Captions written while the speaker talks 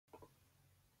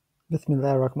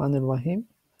Bismillahirrahmanirrahim.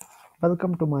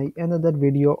 Welcome to my another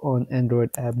video on Android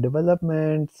app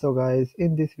development. So guys,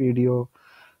 in this video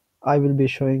I will be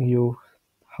showing you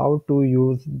how to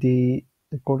use the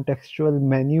contextual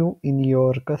menu in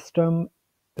your custom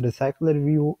recycler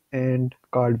view and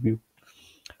card view.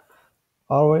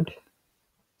 Alright,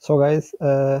 so guys,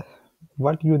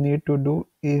 what you need to do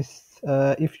is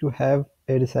if you have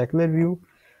a recycler view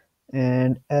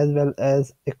and as well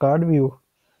as a card view,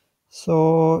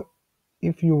 so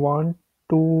if you want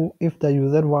to, if the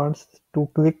user wants to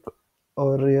click,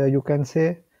 or you can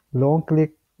say long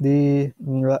click the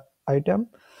item,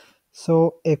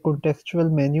 so a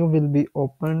contextual menu will be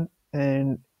opened,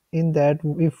 and in that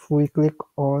if we click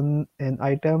on an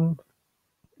item,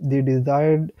 the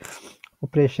desired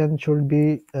operation should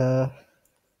be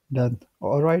done.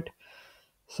 All right,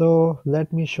 so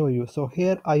let me show you. So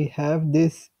here I have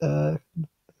this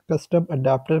custom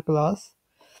adapter class.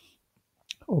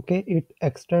 Okay, it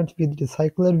extends with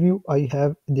recycler view. I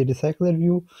have the recycler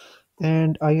view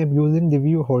and I am using the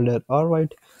view holder. All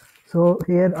right, so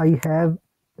here I have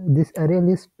this array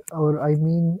list, or I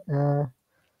mean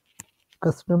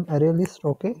custom array list,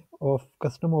 okay, of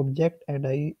custom object.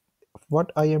 And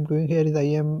what I am doing here is I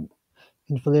am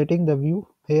inflating the view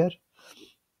here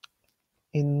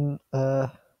in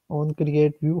on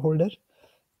create view holder,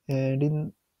 and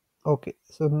in okay.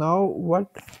 So now what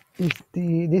is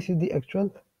this is the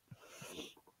actual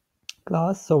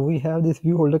class. So we have this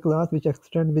view holder class which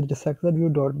extends with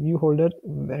RecyclerView.viewHolder,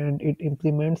 and it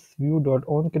implements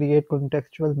view.onCreate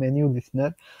contextual menu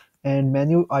listener and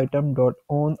menu item dot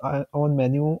on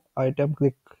menu item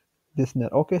click listener.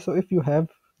 Okay, so if you have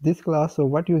this class, so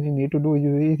what you need to do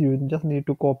is you just need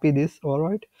to copy this, all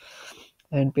right,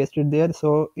 and paste it there.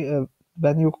 So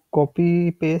when you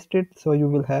copy paste it, so you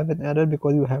will have an error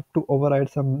because you have to override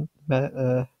some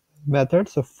method.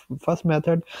 So first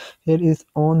method here is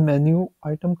on menu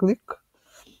item click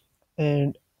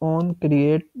and on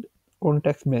create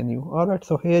context menu. All right,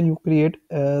 so here you create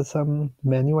some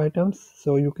menu items,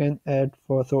 so you can add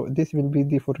for, so this will be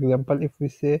the, for example, if we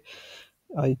say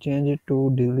I change it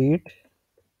to delete.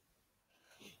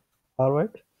 All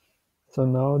right, so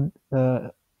now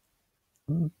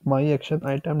my action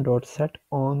item dot set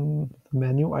on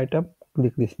menu item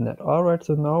click listener. All right,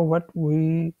 so now what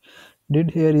we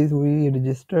did here is we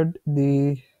registered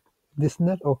the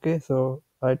listener. Okay, so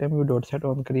item you dot set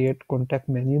on create contact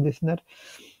menu listener,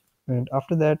 and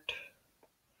after that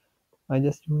I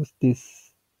just use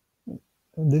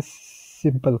this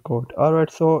simple code. All right,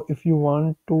 so if you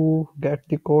want to get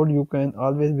the code, you can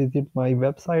always visit my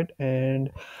website,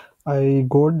 and I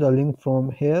got the link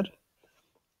from here.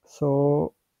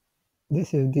 So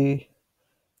this is the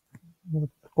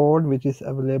code which is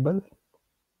available.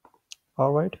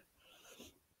 All right,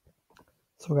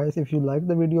 so guys, if you like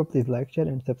the video, please like, share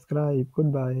and subscribe.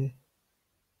 Goodbye.